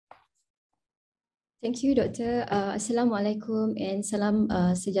Thank you, Dr. Assalamualaikum and salam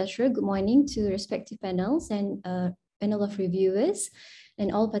sejahtera. Good morning to respective panels and panel of reviewers and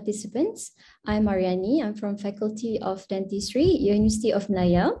all participants. I'm Maryani. I'm from Faculty of Dentistry, University of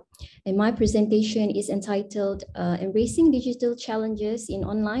Malaya. And my presentation is entitled Embracing Digital Challenges in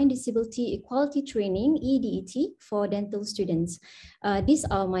Online Disability Equality Training, EDET, for Dental Students. These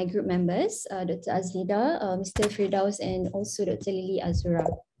are my group members, Dr. Azlida, Mr. Firdaus, and also Dr. Lily Azura.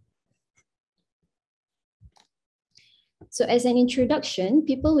 So as an introduction,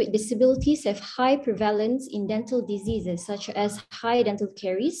 people with disabilities have high prevalence in dental diseases such as high dental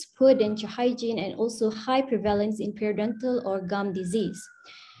caries, poor dental hygiene, and also high prevalence in periodontal or gum disease.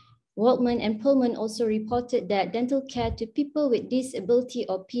 Waldman and Pullman also reported that dental care to people with disability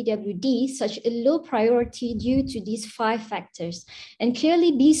or PWD such a low priority due to these 5 factors. And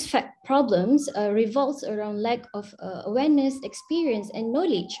clearly these problems revolves around lack of awareness, experience, and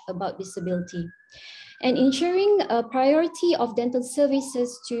knowledge about disability. And ensuring a priority of dental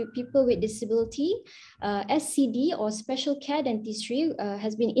services to people with disability, SCD or special care dentistry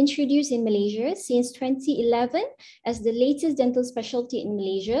has been introduced in Malaysia since 2011 as the latest dental specialty in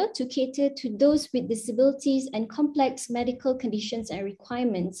Malaysia to cater to those with disabilities and complex medical conditions and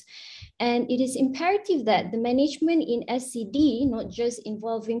requirements. And it is imperative that the management in SCD, not just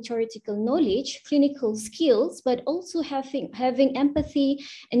involving theoretical knowledge, clinical skills, but also having empathy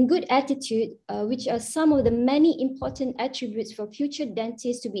and good attitude, which are some of the many important attributes for future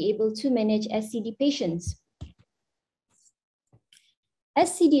dentists to be able to manage SCD patients.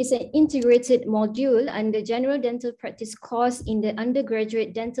 SCD is an integrated module under general dental practice course in the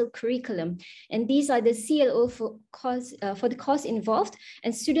undergraduate dental curriculum. And these are the CLO for the course involved.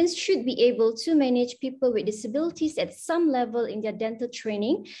 And students should be able to manage people with disabilities at some level in their dental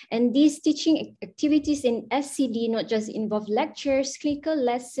training. And these teaching activities in SCD not just involve lectures, clinical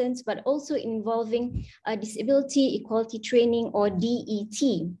lessons, but also involving disability equality training or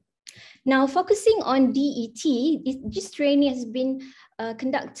DET. Now, focusing on DET, this training has been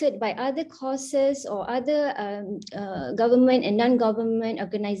conducted by other courses or other government and non-government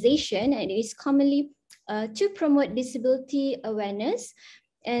organizations, and it is commonly to promote disability awareness.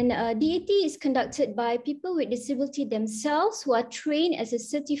 And DET is conducted by people with disability themselves who are trained as a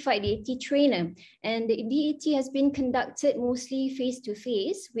certified DET trainer. And the DET has been conducted mostly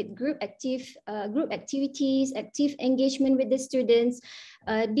face-to-face with group activities, active engagement with the students.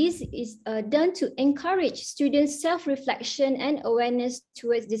 This is done to encourage students' self-reflection and awareness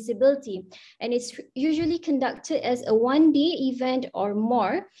towards disability. And it's usually conducted as a one-day event or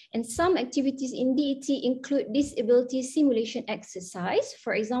more. And some activities in DET include disability simulation exercise.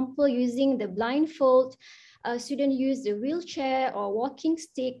 For example, using the blindfold, students use the wheelchair or walking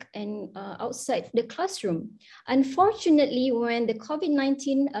stick and outside the classroom. Unfortunately, when the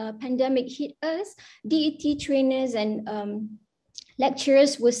COVID-19 pandemic hit us, DET trainers and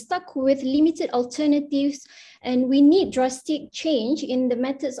lecturers were stuck with limited alternatives, and we need drastic change in the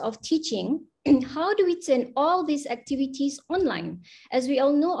methods of teaching. How do we turn all these activities online? As we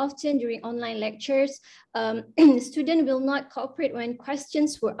all know, often during online lectures, students will not cooperate when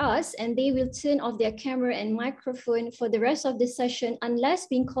questions were asked, and they will turn off their camera and microphone for the rest of the session unless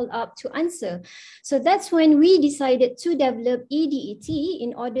being called up to answer. So that's when we decided to develop EDET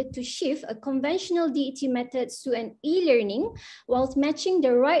in order to shift a conventional DET methods to an e-learning whilst matching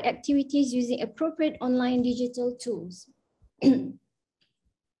the right activities using appropriate online digital tools.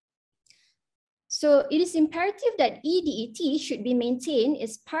 So it is imperative that EDET should be maintained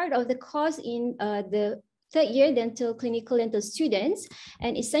as part of the course in the third-year clinical dental students.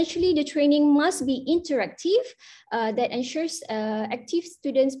 And essentially, the training must be interactive that ensures active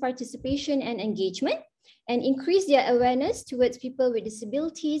students' participation and engagement, and increase their awareness towards people with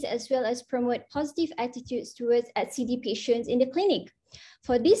disabilities, as well as promote positive attitudes towards SCD patients in the clinic.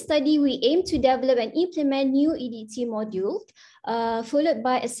 For this study, we aim to develop and implement new EDT module, followed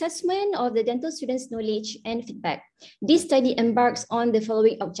by assessment of the dental students' knowledge and feedback. This study embarks on the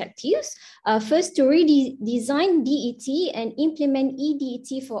following objectives. First, to redesign DET and implement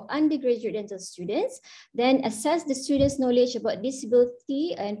EDET for undergraduate dental students, then assess the students' knowledge about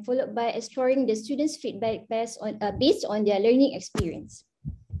disability, and followed by exploring the students' feedback based on their learning experience.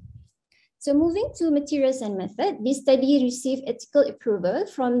 So moving to materials and method, this study received ethical approval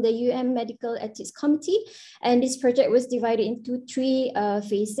from the UM Medical Ethics Committee, and this project was divided into 3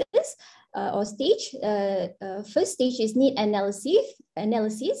 phases or stage. First stage is need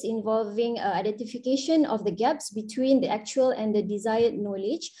analysis involving identification of the gaps between the actual and the desired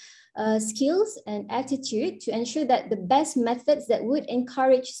knowledge skills and attitude to ensure that the best methods that would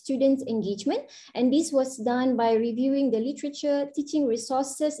encourage students' engagement. And this was done by reviewing the literature, teaching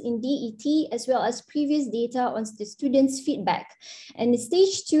resources in DET, as well as previous data on the students' feedback. And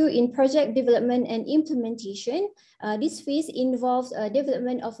stage 2 in project development and implementation, this phase involves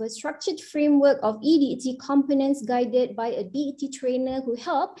development of a structured framework of EDT components guided by a DET trainer who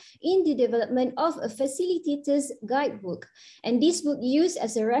helped in the development of a facilitator's guidebook. And this book used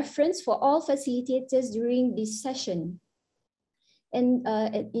as a reference for all facilitators during this session. And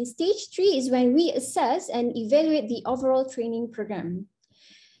in stage 3 is when we assess and evaluate the overall training program.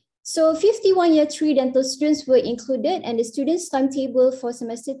 So 51 year 3 dental students were included, and the students' timetable for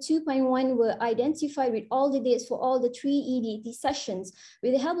semester 2.1 were identified with all the dates for all the 3 EDT sessions.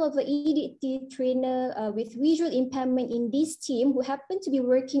 With the help of an EDT trainer with visual impairment in this team who happened to be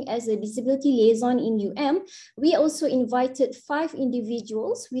working as a disability liaison in UM, we also invited 5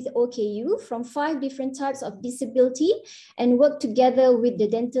 individuals with OKU from 5 different types of disability and worked together with the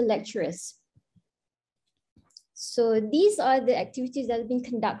dental lecturers. So these are the activities that have been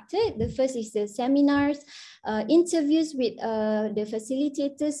conducted. The first is the seminars, interviews with the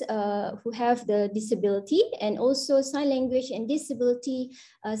facilitators who have the disability, and also sign language and disability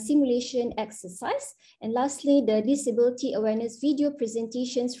simulation exercise. And lastly, the disability awareness video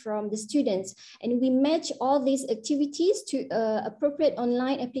presentations from the students. And we match all these activities to appropriate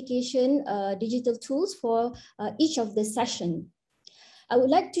online application digital tools for each of the session. I would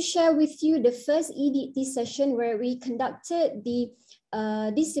like to share with you the first EDT session where we conducted the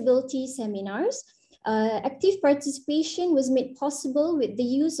disability seminars. Active participation was made possible with the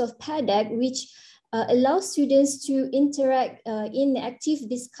use of PADAC, which allows students to interact in active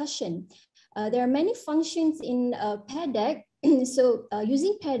discussion. There are many functions in PADAC. So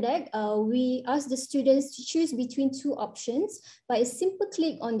using PADAC, we ask the students to choose between 2 options by a simple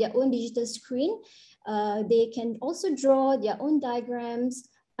click on their own digital screen. They can also draw their own diagrams,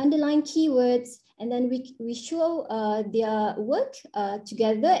 underline keywords, and then we show their work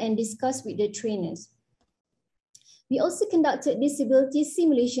together and discuss with the trainers. We also conducted disability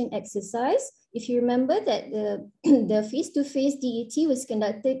simulation exercise. If you remember that the face-to-face DET was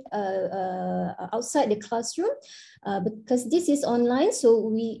conducted outside the classroom, because this is online, so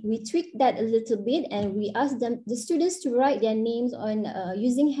we tweaked that a little bit, and we asked the students to write their names on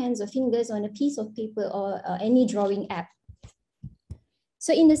using hands or fingers on a piece of paper or any drawing app. So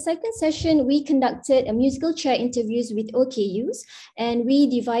in the second session, we conducted a musical chair interviews with OKUs, and we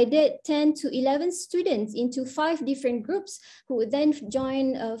divided 10 to 11 students into 5 different groups who would then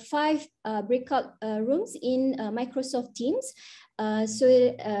join 5 breakout rooms in Microsoft Teams.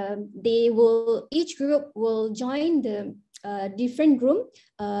 Each group will join the different room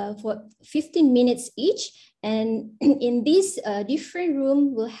for 15 minutes each. And in this different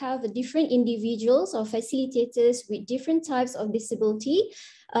room, we'll have different individuals or facilitators with different types of disability,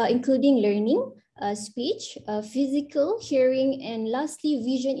 including learning, speech, physical, hearing, and lastly,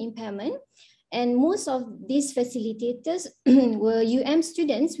 vision impairment. And most of these facilitators were UM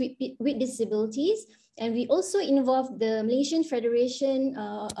students with disabilities. And we also involved the Malaysian Federation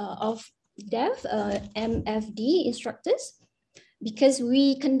of Deaf, MFD instructors, because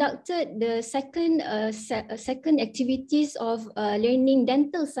we conducted the second activities of learning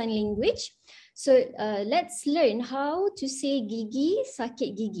dental sign language. So let's learn how to say gigi,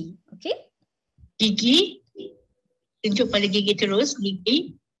 sakit gigi. Okay? Gigi, tunjuk pada gigi terus,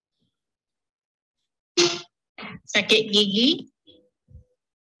 gigi. Sakit gigi.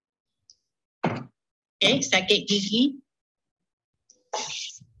 Okay, sakit gigi.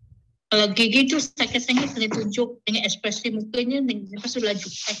 Kalau gigi tu sakit sangat, kena tunjuk dengan ekspresi mukanya, lepas tu laju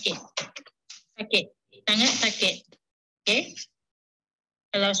sakit. Sakit. Sangat sakit. Okay.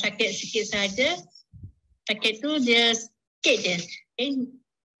 Kalau sakit sikit saja, sakit tu dia sikit je. Okay.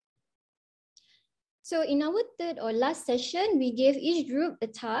 So in our third or last session, we gave each group a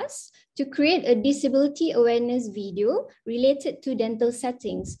task to create a disability awareness video related to dental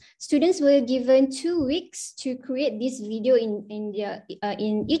settings. Students were given 2 weeks to create this video in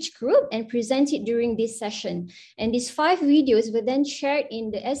each group and present it during this session. And these 5 videos were then shared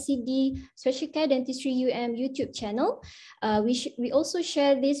in the SCD Special Care Dentistry UM YouTube channel. We also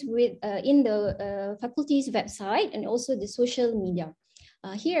share this with in the faculty's website and also the social media.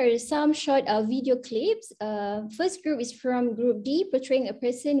 Here are some short video clips. First group is from Group D, portraying a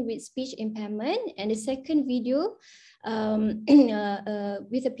person with speech impairment, and the second video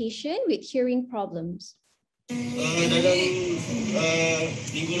with a patient with hearing problems. Dalam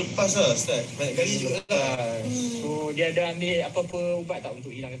minggu lepas lah, Ustaz. Banyak kali juga lah. So, dia ada ambil apa-apa ubat tak untuk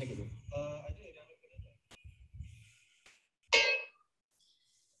hilangkan sakit tu?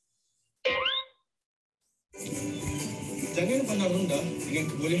 jangan pandang rendah dengan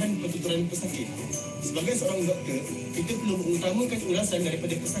kebolehan pertuturan pesakit. Sebagai seorang doktor, kita perlu mengutamakan ulasan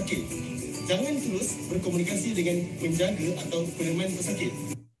daripada pesakit. Jangan terus berkomunikasi dengan penjaga atau peneman pesakit.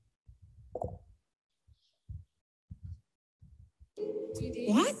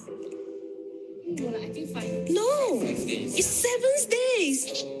 What? I think 5. No, it's 7 days.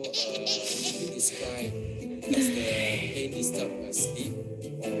 You describe does the baby stop asleep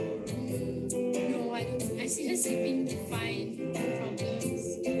or No, I don't. I see her sleeping fine. No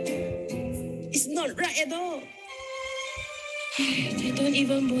problems. It's not right at all. They don't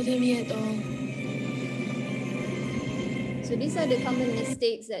even bother me at all. So these are the common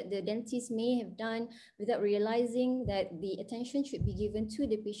mistakes that the dentist may have done without realizing that the attention should be given to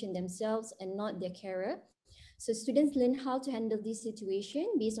the patient themselves and not their carer. So students learn how to handle this situation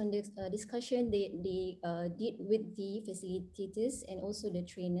based on the discussion they did with the facilitators and also the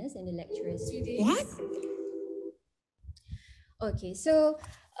trainers and the lecturers. What? Okay, so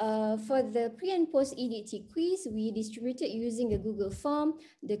for the pre and post EDT quiz, we distributed using a Google form.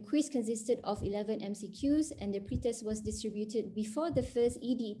 The quiz consisted of 11 MCQs and the pre-test was distributed before the first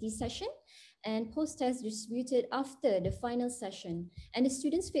EDT session and post-test distributed after the final session. And the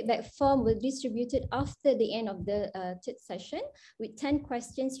students' feedback form was distributed after the end of the third session with 10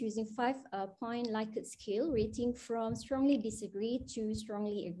 questions using 5-point Likert scale rating from strongly disagree to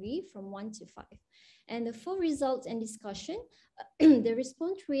strongly agree from 1 to 5. And the full results and discussion, the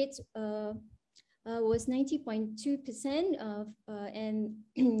response rate was 90.2%, and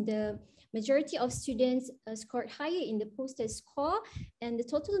the majority of students scored higher in the post-test score, and the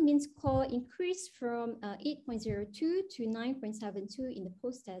total mean score increased from 8.02 to 9.72 in the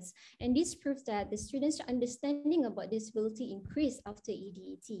post-test. And this proves that the students' understanding about disability increased after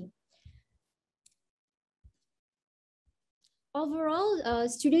EDET. Overall,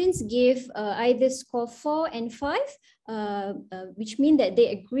 students gave either score 4 and 5, which mean that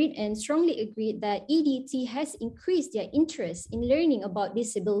they agreed and strongly agreed that EDT has increased their interest in learning about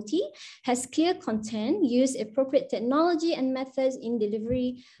disability, has clear content, use appropriate technology and methods in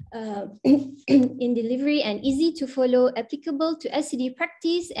delivery, and easy to follow, applicable to SCD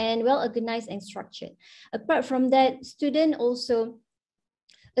practice, and well organized and structured. Apart from that, students also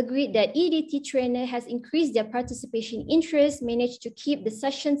agreed that EDT trainer has increased their participation interest, managed to keep the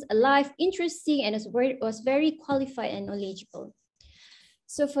sessions alive, interesting, and was very qualified and knowledgeable.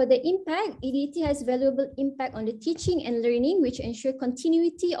 So for the impact, EDT has valuable impact on the teaching and learning, which ensure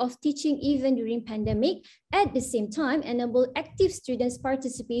continuity of teaching even during pandemic. At the same time, enable active students'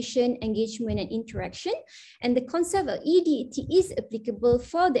 participation, engagement, and interaction. And the concept of EDT is applicable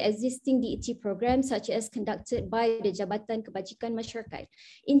for the existing DET programs, such as conducted by the Jabatan Kebajikan Masyarakat.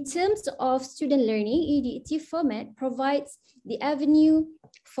 In terms of student learning, EDT format provides the avenue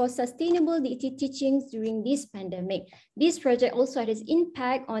for sustainable DET teachings during this pandemic. This project also has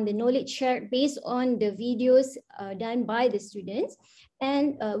impact on the knowledge shared based on the videos done by the students,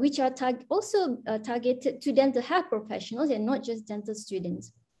 and which are also targeted to dental health professionals and not just dental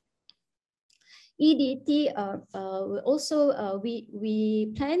students. EDT also,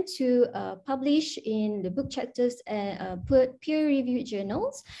 we plan to publish in the book chapters and peer-reviewed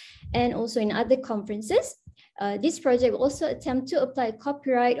journals and also in other conferences. This project will also attempt to apply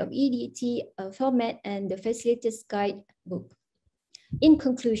copyright of EDT format and the facilitator's guide book. In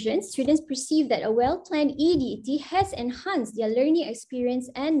conclusion, students perceive that a well-planned EDT has enhanced their learning experience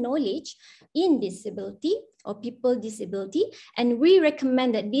and knowledge in disability or people disability, and we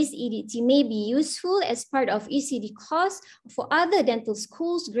recommend that this EDT may be useful as part of ECD course for other dental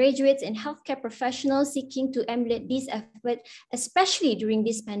schools, graduates, and healthcare professionals seeking to emulate this effort, especially during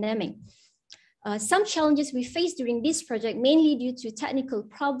this pandemic. Some challenges we faced during this project, mainly due to technical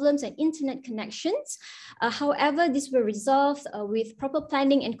problems and internet connections. However, this were resolved with proper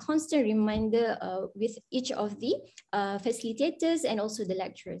planning and constant reminder with each of the facilitators and also the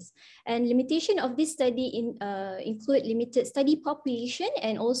lecturers. And limitation of this study include limited study population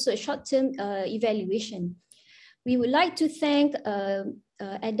and also short-term evaluation. We would like to thank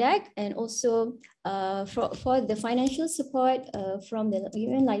EDAC and also for the financial support from the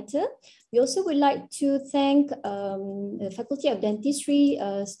UN Lighter. We also would like to thank the Faculty of Dentistry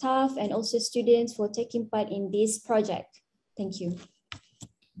staff and also students for taking part in this project. Thank you.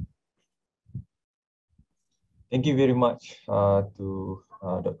 Thank you very much to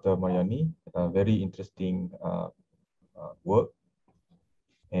Dr. Maryani. Very interesting work,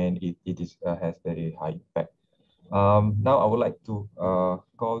 and it has very high impact. Now I would like to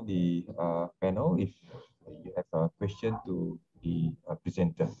call the panel if you have a question to the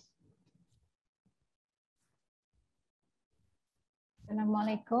presenter.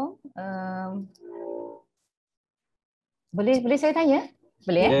 Assalamualaikum. Boleh saya tanya?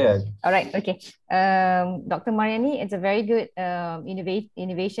 Boleh ya? Yeah. Alright, okay. Dr. Maryani, it's a very good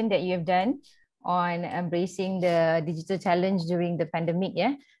innovation that you have done on embracing the digital challenge during the pandemic,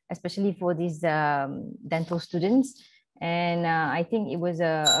 yeah, especially for these dental students. And I think it was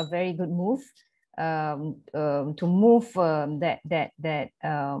a very good move to move that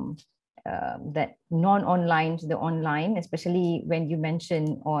non-online to the online, especially when you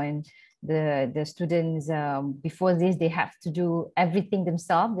mention on the students before this, they have to do everything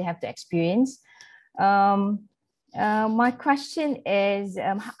themselves, they have to experience. My question is,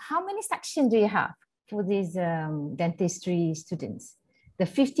 how many sections do you have for these dentistry students? The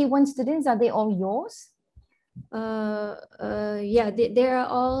 51 students, are they all yours? Yeah, they are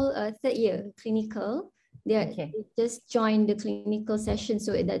all third year clinical. They just joined the clinical session,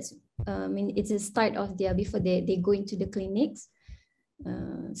 so that's I mean, it's a start of their before they go into the clinics.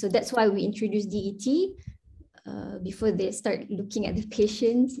 So that's why we introduced DET before they start looking at the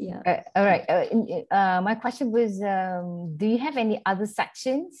patients. Yeah. All right. My question was, do you have any other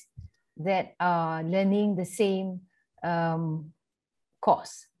sections that are learning the same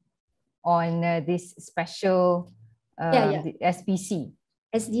course on this special SPC?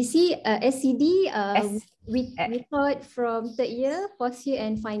 SDC, SCD, we taught from third year, fourth year,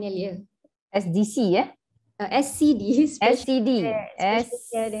 and final year. SDC, yeah? SCD.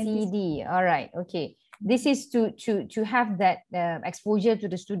 SCD. All right. Okay. This is to have that exposure to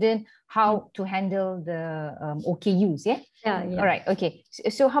the student, how to handle the OKUs, yeah? Yeah. All right. Okay.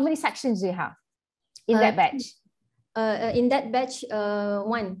 So how many sections do you have in that batch? In that batch,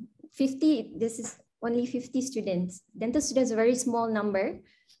 50. This is only 50 students. Dental students are a very small number.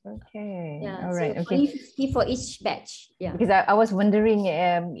 Okay. Yeah. All right. So okay. only 50 for each batch. Yeah. Because I was wondering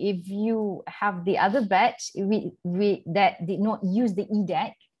if you have the other batch that did not use the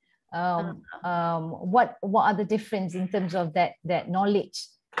EDET, what are the difference in terms of that knowledge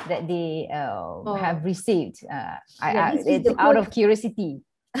that they have received? It's out of curiosity.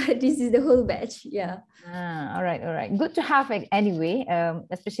 This is the whole batch. Yeah. All right. Good to have it anyway,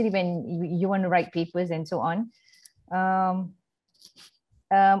 especially when you want to write papers and so on.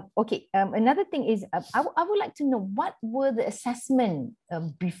 Okay. Another thing is, I would like to know, what were the assessment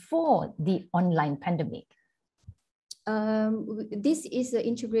before the online pandemic? This is an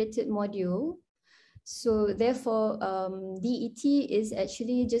integrated module. So therefore, DET is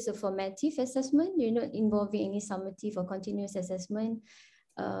actually just a formative assessment. You're not involving any summative or continuous assessment.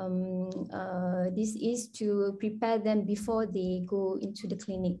 This is to prepare them before they go into the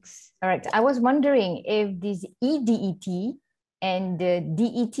clinics. All right. I was wondering if this EDET and the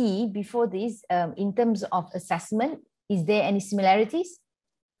DET before this, in terms of assessment, is there any similarities?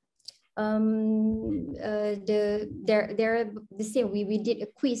 They're the same. We did a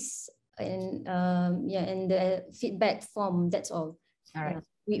quiz and and the feedback form. That's all. All right.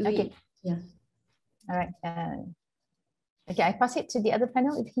 Okay. All right. Okay, I pass it to the other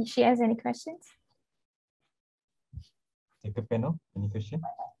panel if she has any questions. Take the panel. Any question?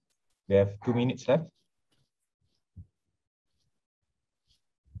 We have 2 minutes left.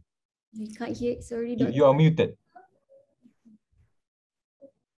 We can't hear. Sorry. You are muted.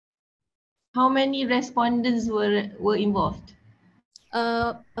 How many respondents were involved?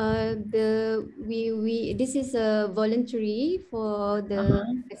 This is a voluntary for the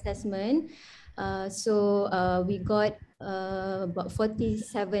assessment. So we got about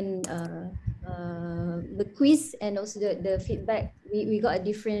 47 the quiz and also the feedback. We got a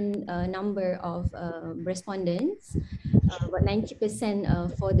different number of respondents, about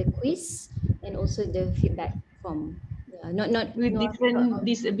 90% for the quiz and also the feedback form. Yeah, not with different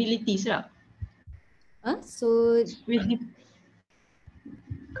disabilities, right? So with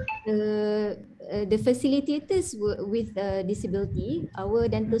the facilitators with disability, our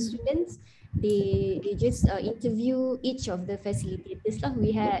dental students, they just interview each of the facilitators lah.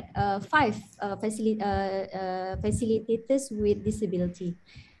 We had 5 facilitators with disability,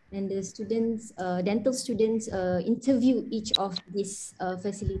 and the students, dental students, interview each of these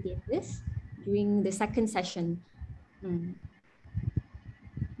facilitators during the second session.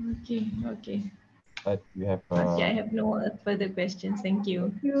 Okay. But we have. Okay, I have no further questions. Thank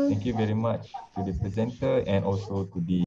you. Thank you very much to the presenter and also to the